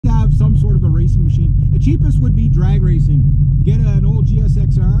cheapest would be drag racing. Get an old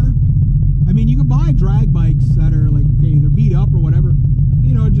GSXR. I mean, you can buy drag bikes that are like, okay, they're beat up or whatever.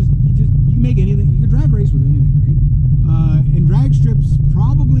 You know, you can make anything. You can drag race with anything, right? And drag strips,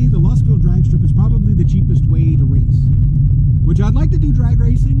 probably the Lustville drag strip is probably the cheapest way to race. Which I'd like to do drag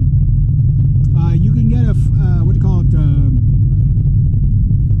racing. You can get a what do you call it?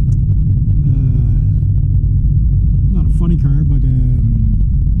 Not a funny car, but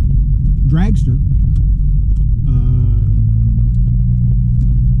dragster.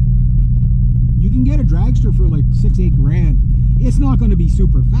 You can get a dragster for like 6-8 grand. It's not going to be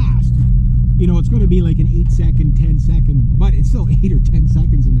super fast. You know, it's going to be like an 8-second, 10-second, but it's still 8 or 10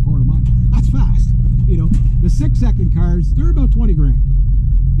 seconds in the quarter mile. That's fast. You know, the 6-second cars, they're about 20 grand.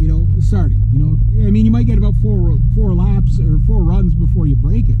 You know, starting. You know, I mean, you might get about four laps or 4 runs before you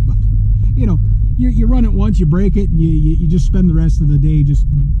break it, but you know, you run it once, you break it, and you just spend the rest of the day just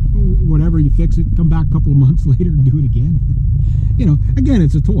whatever, you fix it, come back a couple of months later and do it again. You know, again,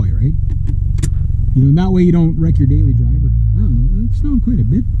 it's a toy, right? You know, that way you don't wreck your daily driver. Well, it's snowed quite a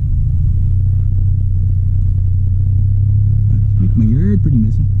bit. Make my yard pretty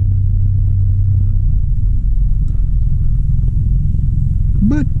messy.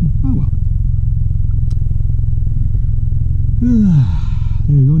 But, oh well.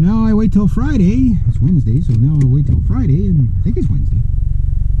 There you go. Now I wait till Friday. It's Wednesday, so now I'll wait till Friday, and I think it's Wednesday.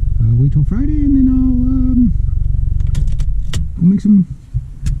 I'll wait till Friday, and then I'll make some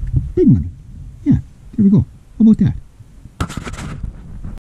big money. Yeah, there we go. How about that?